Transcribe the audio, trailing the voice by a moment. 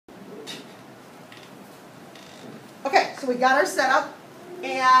So we got our setup,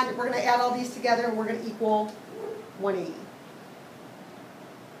 and we're going to add all these together, and we're going to equal 180.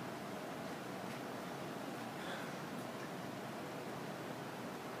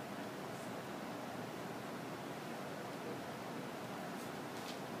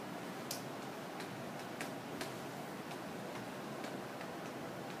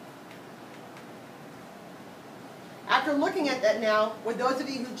 After looking at that now, would those of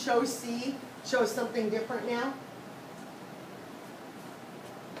you who chose C show something different now?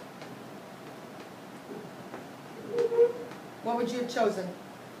 What would you have chosen?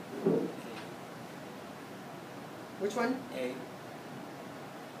 Which one? A.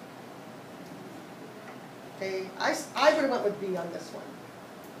 A. I would have went with B on this one.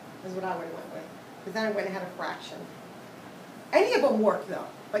 Is what I would have went with. Because then I went and had a fraction. Any of them work though.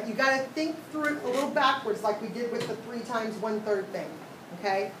 But you got to think through it a little backwards like we did with the 3 times 1/3 thing.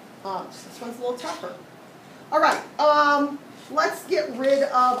 Okay? This one's a little tougher. All right. Let's get rid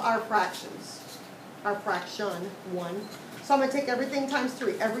of our fractions. Our fraction 1. So I'm going to take everything times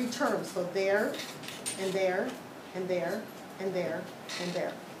 3. Every term. So there, and there, and there, and there, and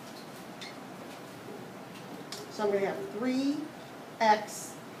there. So I'm going to have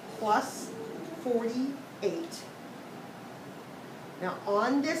 3x plus 48. Now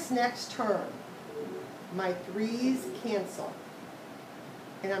on this next term, my 3's cancel.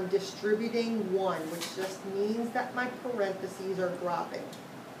 And I'm distributing 1, which just means that my parentheses are dropping.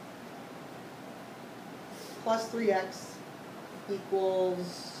 Plus 3x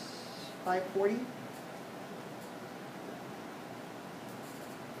equals 540.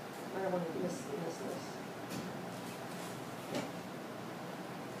 I don't want to miss this.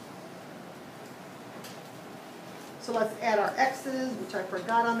 So let's add our x's, which I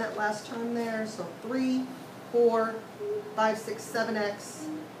forgot on that last term there. So 3, 4, 5, 6, 7x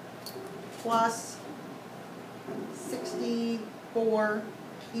plus 64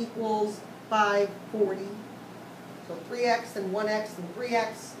 equals 540. So 3x and 1x and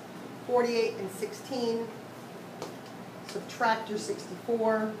 3x, 48 and 16. Subtract your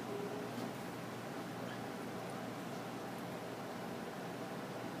 64.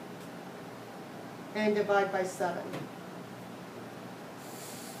 And divide by 7.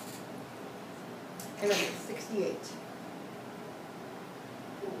 And I get 68.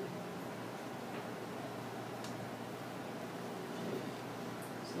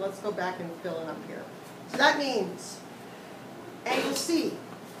 So let's go back and fill it up here. So that means angle C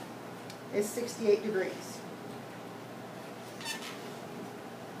is 68 degrees.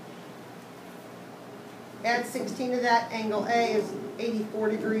 Add 16 to that, angle A is 84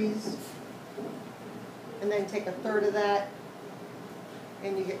 degrees. And then take 1/3 of that,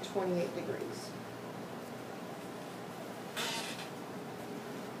 and you get 28 degrees.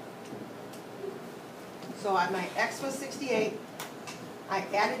 So my x was 68. I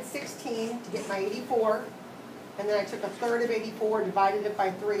added 16 to get my 84. And then I took 1/3 of 84, divided it by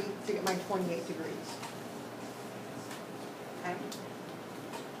 3 to get my 28 degrees. Okay?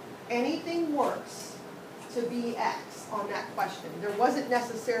 Anything works to be x on that question. There wasn't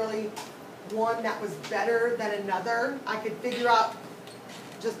necessarily one that was better than another. I could figure out,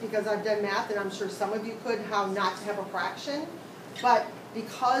 just because I've done math, and I'm sure some of you could, how not to have a fraction. But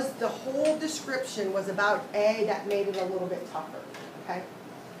because the whole description was about A, that made it a little bit tougher. Okay?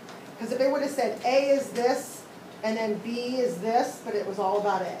 Because if they would have said A is this, and then B is this, but it was all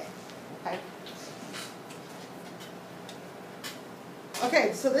about A. Okay?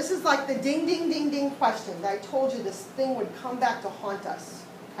 Okay, so this is like the ding, ding, ding, ding question. I told you this thing would come back to haunt us.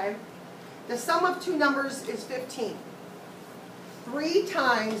 Okay? The sum of 2 numbers is 15. 3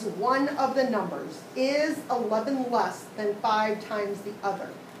 times one of the numbers is 11 less than 5 times the other.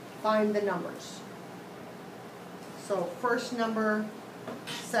 Find the numbers. So first number,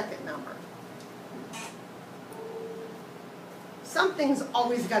 second number. Something's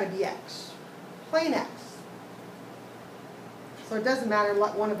always got to be x. Plain x. So it doesn't matter,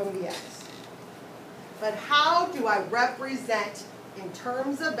 let one of them be x. But how do I represent, in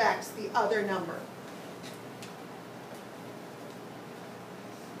terms of x, the other number?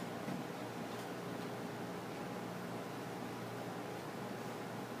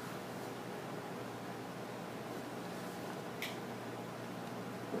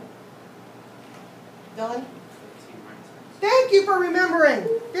 Dylan? Thank you for remembering.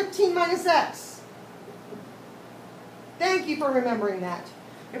 15 minus x. Thank you for remembering that.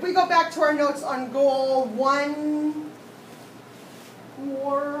 If we go back to our notes on goal 1,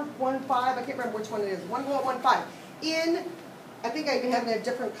 4, 1, 5, I can't remember which one it is. One goal 1, 5. I think I even have a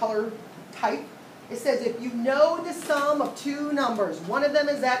different color type. It says if you know the sum of 2 numbers, one of them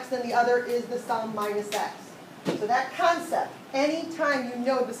is x and the other is the sum minus x. So that concept, anytime you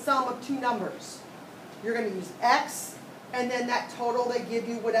know the sum of two numbers, you're going to use x, and then that total they give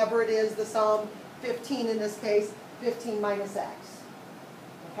you, whatever it is, the sum, 15 in this case, 15 minus x.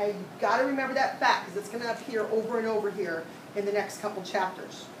 Okay, you've got to remember that fact because it's going to appear over and over here in the next couple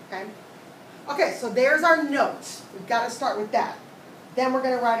chapters. Okay? Okay, so there's our notes. We've got to start with that. Then we're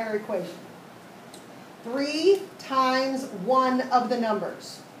going to write our equation. 3 times one of the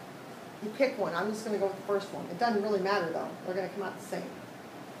numbers. You pick one. I'm just going to go with the first one. It doesn't really matter though. They're going to come out the same.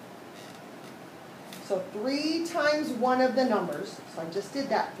 So 3 times one of the numbers, so I just did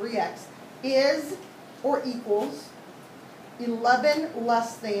that, 3x, is or equals 11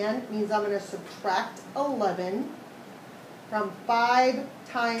 less than, means I'm going to subtract 11 from 5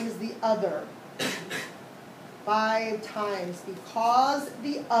 times the other. 5 times, because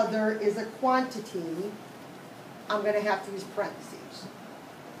the other is a quantity, I'm going to have to use parentheses.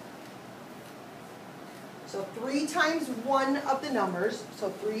 So 3 times one of the numbers, so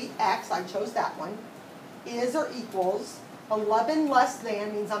 3x, I chose that one, is or equals 11 less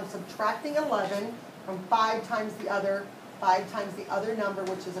than, means I'm subtracting 11 from 5 times the other number,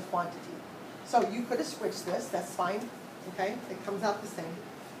 which is a quantity. So you could have switched this, that's fine. Okay, it comes out the same.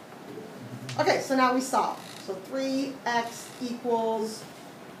 Okay, so now we solve. So 3x equals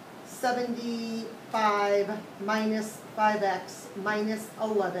 75 minus 5x minus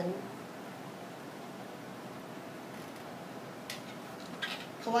 11.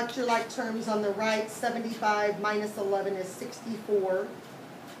 Collect your like terms on the right. 75 minus 11 is 64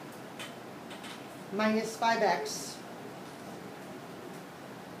 minus 5x.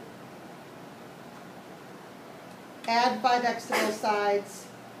 Add 5x to both sides.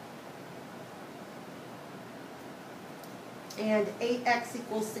 And 8x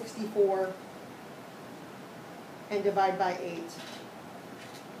equals 64. And divide by 8.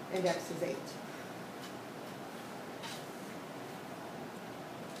 And x is 8.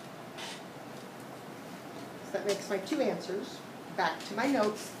 So that makes my two answers. Back to my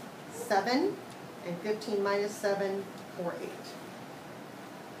notes. 7 and 15 minus 7 or 8.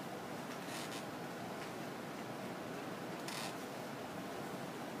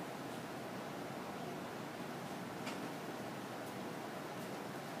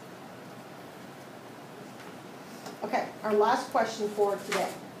 Okay, our last question for today.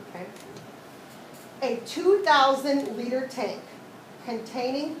 Okay. A 2,000-liter tank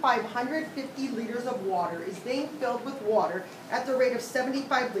containing 550 liters of water is being filled with water at the rate of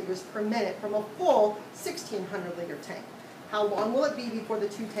 75 liters per minute from a full 1,600-liter tank. How long will it be before the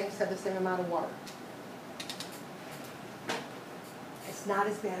two tanks have the same amount of water? It's not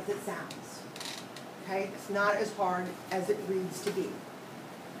as bad as it sounds. Okay, it's not as hard as it reads to be.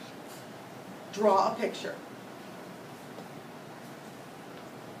 Draw a picture.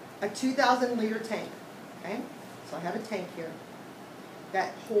 A 2,000-liter tank. Okay, so I have a tank here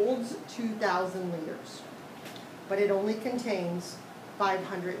that holds 2,000 liters, but it only contains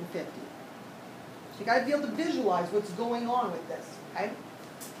 550. So you got to be able to visualize what's going on with this. Okay,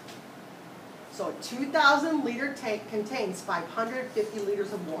 so a 2,000-liter tank contains 550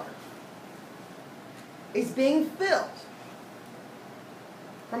 liters of water. It's being filled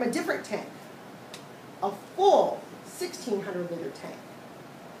from a different tank, a full 1,600-liter tank.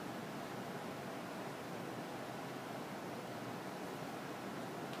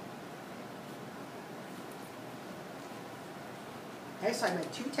 Okay, so I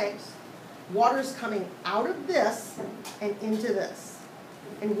made two tanks. Water's coming out of this and into this.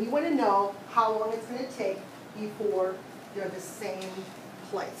 And we want to know how long it's going to take before they're the same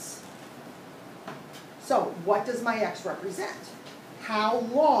place. So what does my x represent? How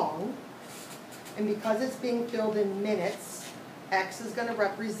long, and because it's being filled in minutes, x is going to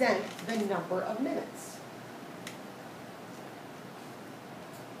represent the number of minutes.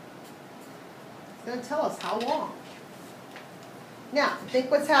 It's going to tell us how long. Now, think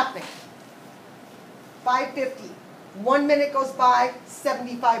what's happening. 550. 1 minute goes by,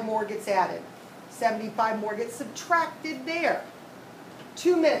 75 more gets added. 75 more gets subtracted there.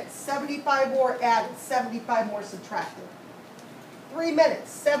 2 minutes, 75 more added, 75 more subtracted. 3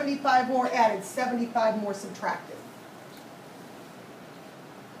 minutes, 75 more added, 75 more subtracted.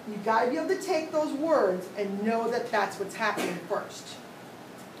 You've got to be able to take those words and know that that's what's happening first.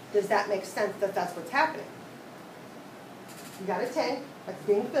 Does that make sense that that's what's happening? You got a tank that's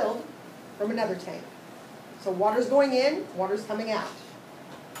being filled from another tank. So water's going in, water's coming out.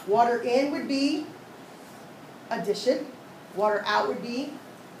 Water in would be addition. Water out would be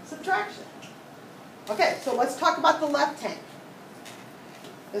subtraction. Okay, so let's talk about the left tank.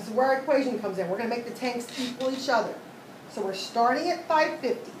 This is where our equation comes in. We're going to make the tanks equal each other. So we're starting at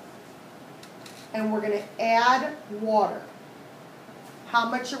 550. and we're going to add water. How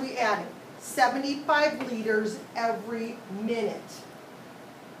much are we adding? 75 liters every minute.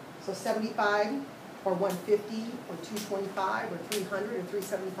 So 75 or 150 or 225 or 300 or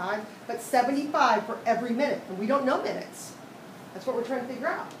 375, but 75 for every minute. And we don't know minutes. That's what we're trying to figure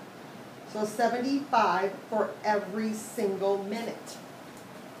out. So 75 for every single minute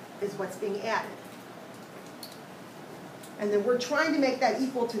is what's being added. And then we're trying to make that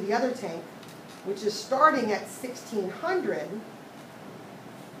equal to the other tank, which is starting at 1600,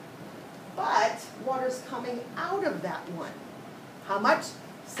 but water's coming out of that one. How much?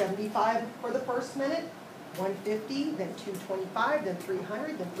 75 for the first minute, 150, then 225, then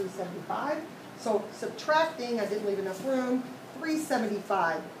 300, then 375. So subtracting, I didn't leave enough room,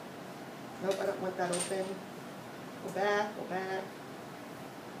 375. Nope, I don't want that open. Go back, go back.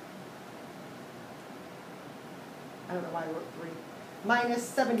 I don't know why I wrote 3. Minus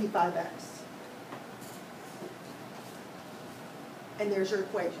 75x. And there's your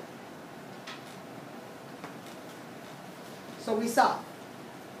equation. So we saw,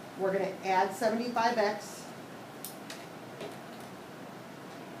 we're going to add 75x.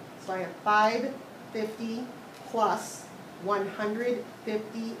 So I have 550 plus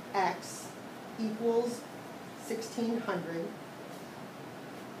 150x equals 1600.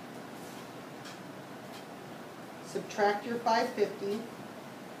 Subtract your 550.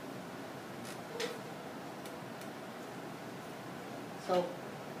 So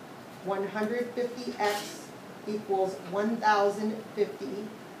 150x equals 1050.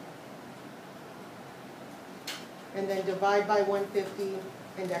 And then divide by 150,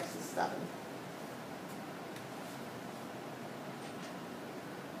 and x is 7.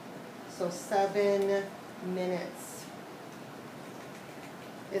 So 7 minutes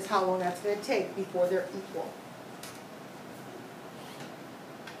is how long that's going to take before they're equal.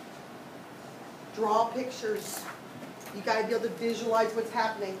 Draw pictures. You got to be able to visualize what's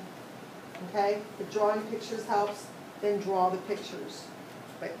happening. Okay? If drawing pictures helps, then draw the pictures.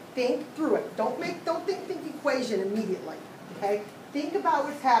 But think through it. Don't think equation immediately. Okay? Think about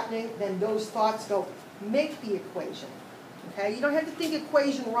what's happening, then those thoughts go make the equation. Okay? You don't have to think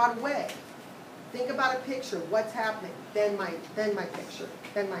equation right away. Think about a picture, what's happening, then my picture,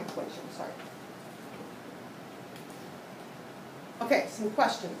 then my equation, sorry. Okay, some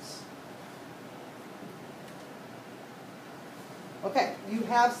questions. Okay, you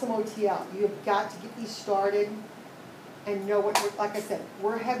have some OTL. You have got to get these started and know what, like I said,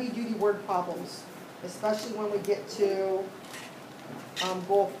 we're heavy-duty word problems, especially when we get to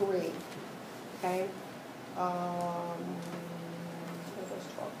goal 3. Okay? What was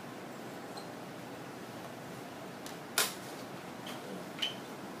 12?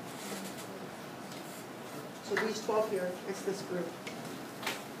 So these 12 here, it's this group.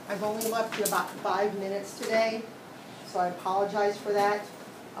 I've only left you about 5 minutes today, so I apologize for that.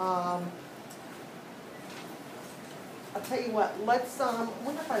 I'll tell you what, let's, I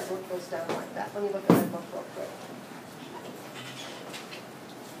wonder if I wrote those down like that. Let me look at my book real quick.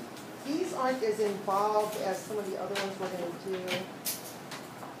 These aren't as involved as some of the other ones we're going to do.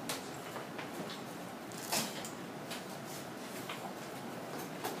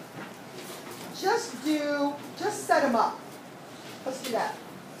 Just set them up. Let's do that.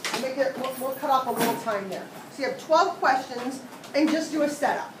 We'll cut off a little time there. So you have 12 questions, and just do a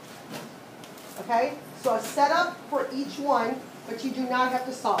setup. Okay? So a setup for each one, but you do not have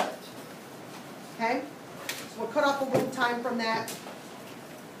to solve it. Okay? So we'll cut off a little time from that.